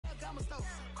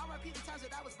repeat the times that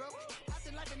I was broke.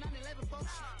 Acting like a 9/11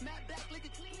 folks. Matte back,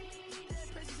 looking clean. Dead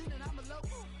precious in an envelope.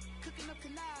 Cooking up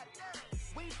canard.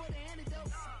 Waiting for the antidote.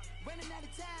 Running out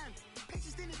of time.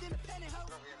 Patience thinner than a pantyhose.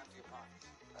 Go over here and empty your pockets.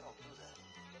 I don't do that.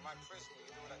 In my prison, you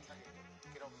do what I tell you to.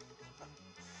 Get over here.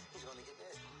 He's going to get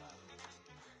this.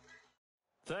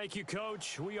 Thank you,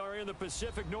 Coach. We are in the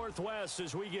Pacific Northwest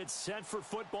as we get set for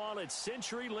football at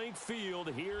CenturyLink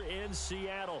Field here in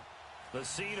Seattle. The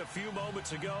scene a few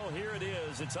moments ago, here it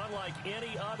is. It's unlike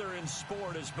any other in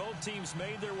sport as both teams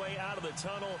made their way out of the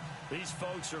tunnel. These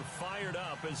folks are fired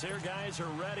up as their guys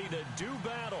are ready to do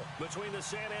battle between the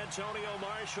San Antonio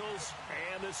Marshals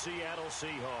and the Seattle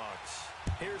Seahawks.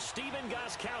 Here's Steven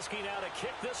Gostkowski now to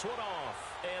kick this one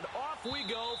off. And off we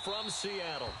go from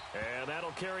Seattle. And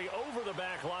that'll carry over the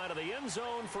back line of the end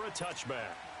zone for a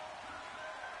touchback.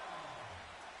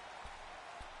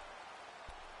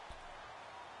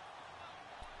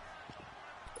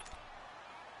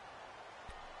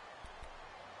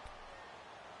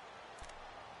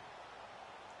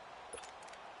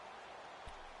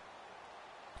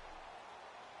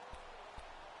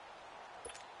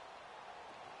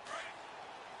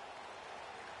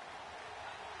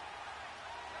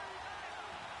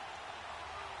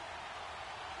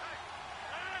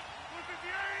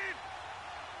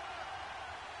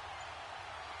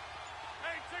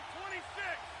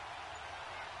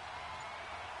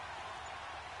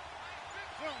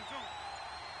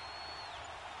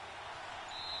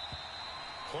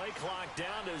 Play clock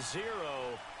down to 0,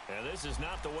 and this is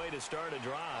not the way to start a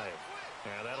drive.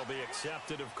 And that'll be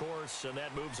accepted, of course, and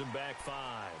that moves him back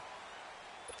 5.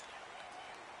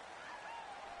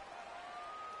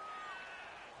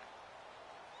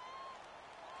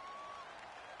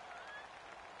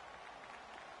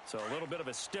 So a little bit of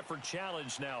a stiffer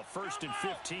challenge now. 1st and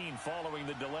 15 following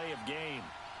the delay of game.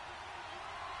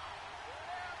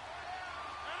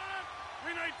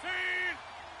 319.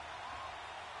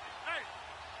 Hey.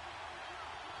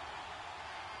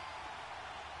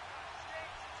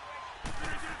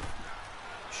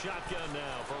 Shotgun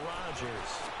now for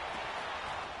Rodgers.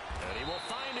 And he will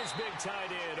find his big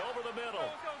tight end over the middle.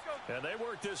 And they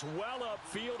work this well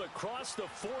upfield across the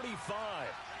 45.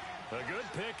 A good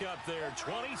pickup there,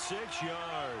 26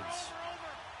 yards.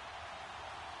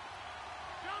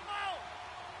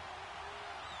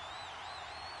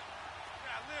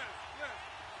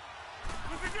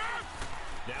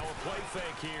 Now a play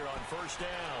fake here on 1st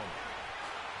down.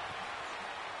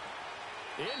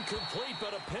 Incomplete,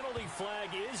 but a penalty flag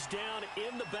is down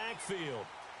in the backfield.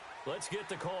 Let's get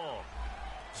the call.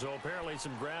 So apparently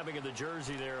some grabbing of the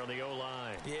jersey there on the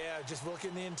O-line. Yeah, just look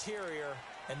in the interior,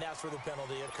 and that's where the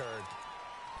penalty occurred.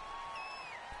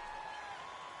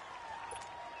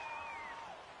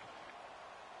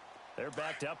 They're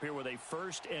backed up here with a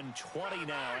 1st and 20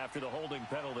 now after the holding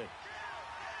penalty.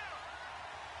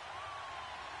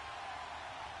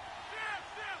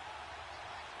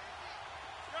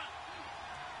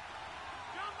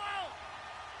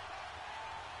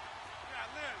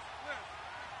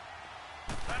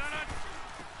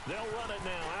 They'll run it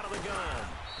now out of the gun.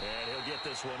 And he'll get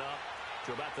this one up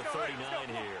to about the 39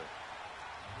 here.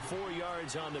 4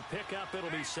 yards on the pickup. It'll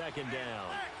be 2nd down.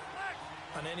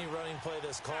 On any running play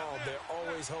that's called, they're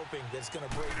always hoping that it's going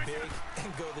to break big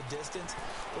and go the distance.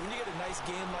 But when you get a nice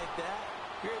game like that,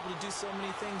 you're able to do so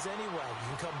many things anyway. You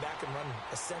can come back and run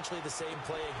essentially the same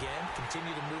play again, continue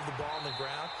to move the ball on the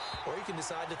ground, or you can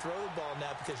decide to throw the ball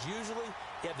now because usually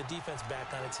you have the defense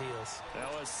back on its heels. Now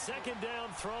a 2nd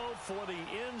down throw for the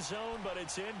end zone, but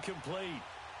it's incomplete.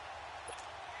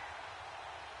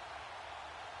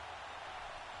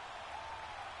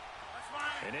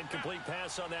 An incomplete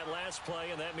pass on that last play,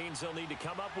 and that means they'll need to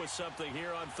come up with something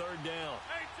here on 3rd down.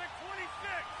 Hey, check 26.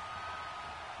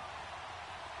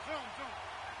 Zoom, zoom.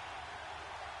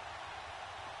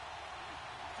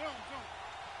 Zoom, zoom.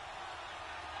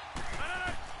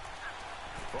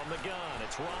 From the gun,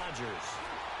 it's Rodgers.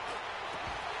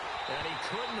 And he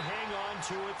couldn't hang on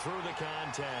to it through the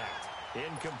contact.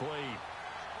 Incomplete.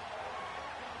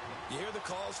 You hear the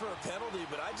calls for a penalty,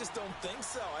 but I just don't think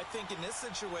so. I think in this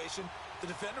situation, the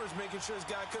defender was making sure his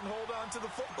guy couldn't hold on to the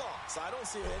football. So I don't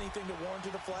see anything to warrant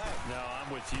a flag. No,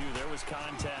 I'm with you. There was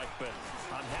contact, but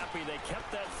I'm happy they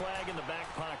kept that flag in the back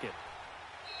pocket.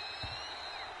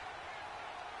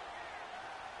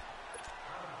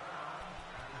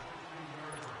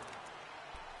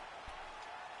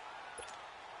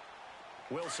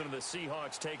 Wilson and the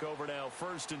Seahawks take over now,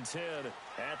 1st and 10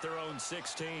 at their own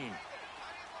 16.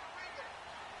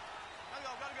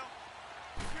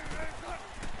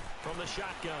 From the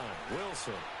shotgun,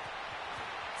 Wilson.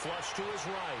 Flush to his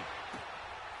right.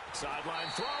 Sideline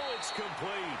throw, it's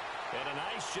complete. And a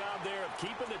nice job there of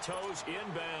keeping the toes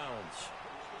inbounds.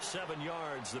 7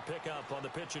 yards, the pickup on the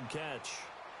pitch and catch.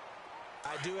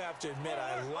 I do have to admit,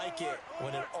 I like it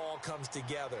when it all comes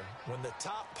together. When the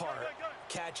top part,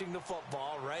 catching the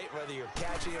football, right, whether you're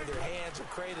catching it with your hands or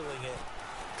cradling it,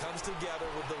 comes together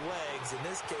with the legs, in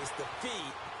this case the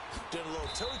feet, doing a little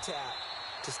toe tap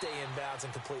to stay in bounds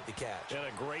and complete the catch. And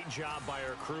a great job by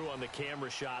our crew on the camera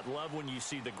shot. Love when you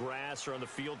see the grass or on the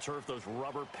field turf, those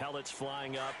rubber pellets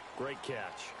flying up. Great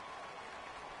catch.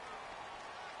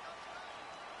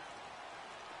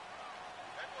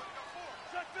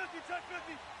 Check 50, check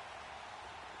 50.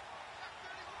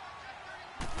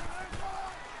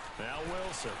 Now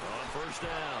Wilson on first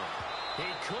down. He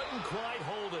couldn't quite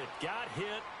hold it. Got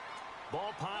hit.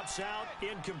 Ball pops out.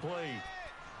 Incomplete.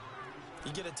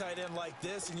 You get a tight end like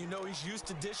this, and you know he's used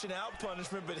to dishing out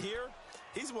punishment, but here,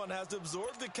 he's the one that has to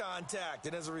absorb the contact,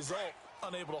 and as a result,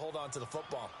 unable to hold on to the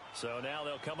football. So now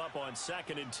they'll come up on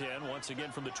 2nd and 10, once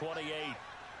again from the 28.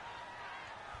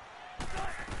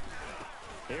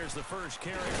 Here's the first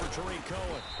carry for Tariq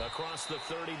Cohen across the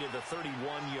 30 to the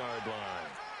 31-yard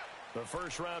line. The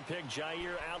first-round pick,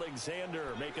 Jair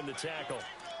Alexander, making the tackle.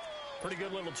 Pretty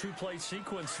good little two-play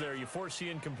sequence there. You force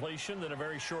the incompletion, then a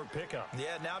very short pickup.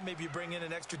 Yeah, now maybe you bring in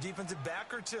an extra defensive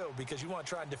back or two because you want to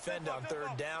try and defend on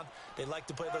 3rd down. They like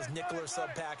to play those nickel or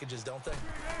sub packages, don't they?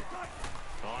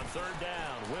 On 3rd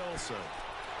down, Wilson.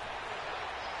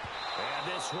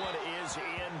 And this one is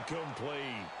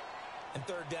incomplete. And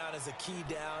 3rd down is a key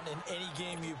down in any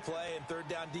game you play. And 3rd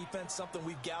down defense, something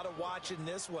we've got to watch in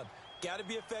this one. Got to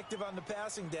be effective on the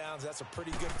passing downs. That's a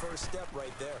pretty good first step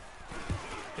right there.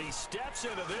 He steps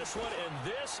into this one, and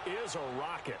this is a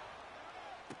rocket.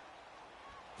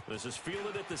 This is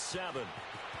fielded at the 7.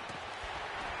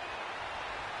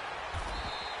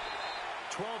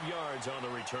 12 yards on the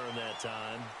return that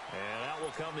time. And out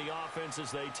will come the offense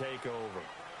as they take over.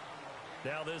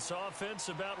 Now this offense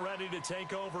about ready to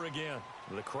take over again.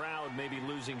 The crowd may be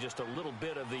losing just a little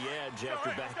bit of the edge after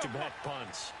back-to-back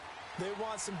punts. They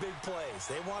want some big plays.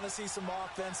 They want to see some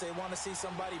offense. They want to see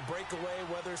somebody break away,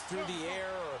 whether it's through the air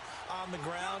or on the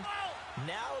ground.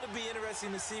 Now it'll be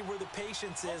interesting to see where the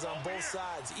patience is on both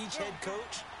sides. Each head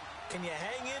coach, can you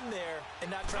hang in there and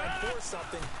not try and force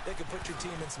something that could put your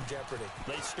team in some jeopardy?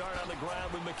 They start on the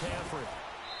ground with McCaffrey.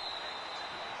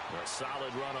 A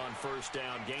solid run on first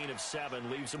down. Gain of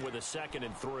 7 leaves him with a 2nd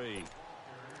and 3.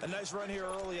 A nice run here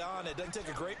early on. It doesn't take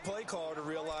a great play caller to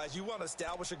realize you want to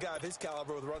establish a guy of his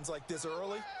caliber with runs like this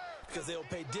early because they'll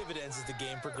pay dividends as the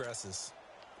game progresses.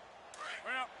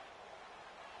 Well.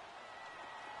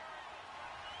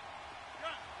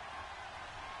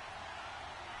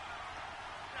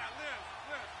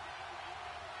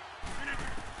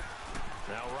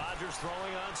 Now Rodgers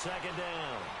throwing on 2nd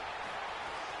down.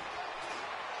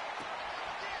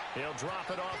 He'll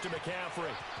drop it off to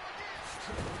McCaffrey.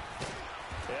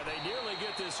 And they nearly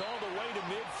get this all the way to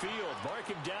midfield. Mark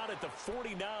him down at the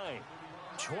 49.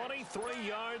 23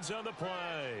 yards on the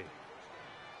play.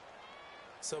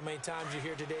 So many times you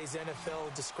hear today's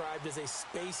NFL described as a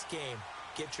space game.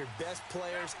 Get your best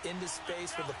players into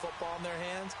space with the football in their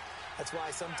hands. That's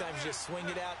why sometimes you just swing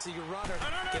it out to your runner,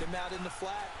 get him out in the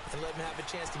flat, and let him have a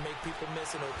chance to make people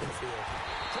miss an open field.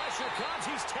 Pressure comes.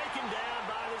 He's taken down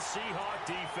by the Seahawk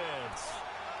defense.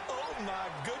 Oh, my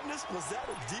goodness. Was that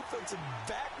a defensive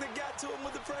back that got to him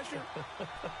with the pressure?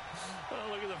 Oh,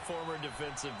 look at the former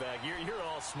defensive back. You're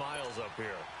all smiles up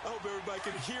here. I hope everybody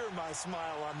could hear my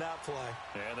smile on that play.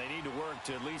 And they need to work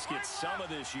to at least get some of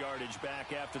this yardage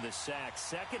back after the sack.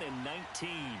 2nd and 19.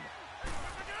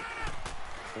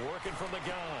 Working from the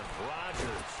gun.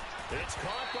 Rodgers. It's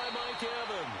caught by Mike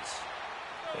Evans.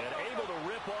 And able to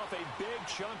rip off a big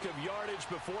chunk of yardage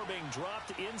before being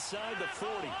dropped inside the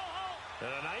 40. And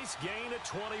a nice gain at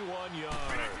 21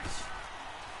 yards.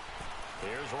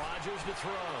 Here's Rodgers to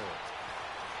throw.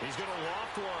 He's going to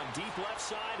loft one deep left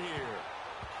side here.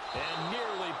 And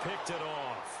nearly picked it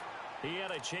off. He had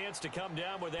a chance to come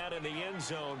down with that in the end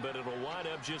zone, but it'll wind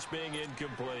up just being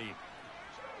incomplete.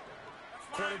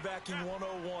 Quarterbacking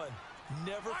 101.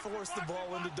 Never force the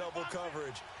ball into double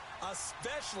coverage.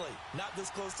 Especially not this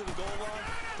close to the goal line.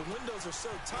 The windows are so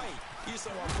tight, you just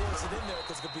don't want to force it in there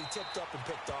because it could be tipped up and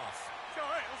picked off.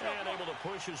 And able to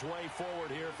push his way forward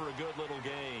here for a good little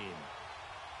gain.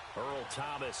 Earl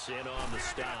Thomas in on the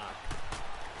stop.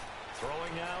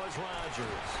 Throwing now is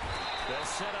Rodgers.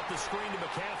 They'll set up the screen to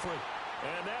McCaffrey.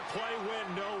 And that play went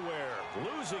nowhere.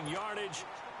 Losing yardage.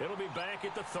 It'll be back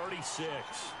at the 36.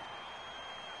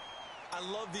 I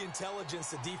love the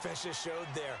intelligence the defense just showed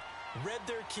there. Read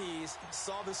their keys,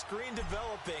 saw the screen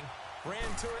developing, ran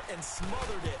to it and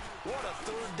smothered it. What a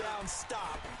 3rd down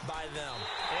stop by them.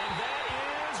 And that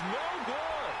no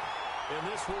good. And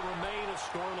this will remain a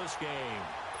scoreless game.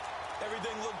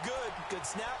 Everything looked good. Good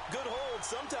snap, good hold.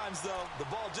 Sometimes, though, the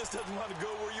ball just doesn't want to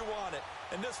go where you want it.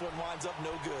 And this one winds up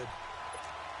no good.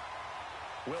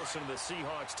 Wilson and the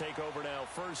Seahawks take over now,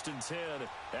 1st and 10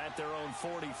 at their own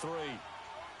 43.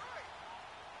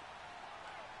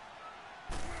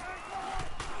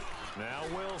 Now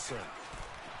Wilson,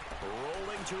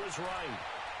 rolling to his right.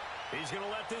 He's going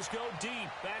to let this go deep,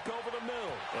 back over the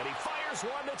middle. And he fires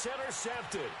one that's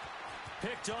intercepted.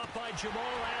 Picked up by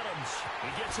Jamal Adams. He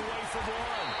gets away from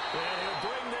one. And he'll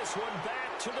bring this one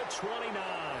back to the 29.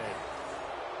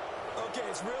 Okay,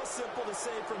 it's real simple to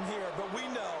say from here, but we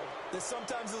know that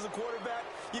sometimes as a quarterback,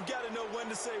 you've got to know when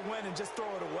to say when and just throw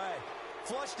it away.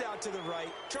 Flushed out to the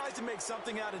right, tries to make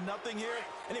something out of nothing here,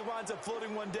 and he winds up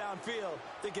floating one downfield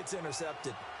that gets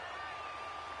intercepted.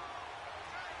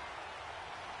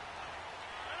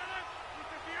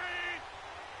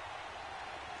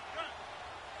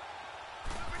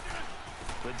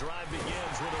 The drive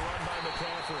begins with a run by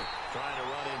McCaffrey. Trying to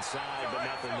run inside, but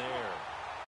nothing there.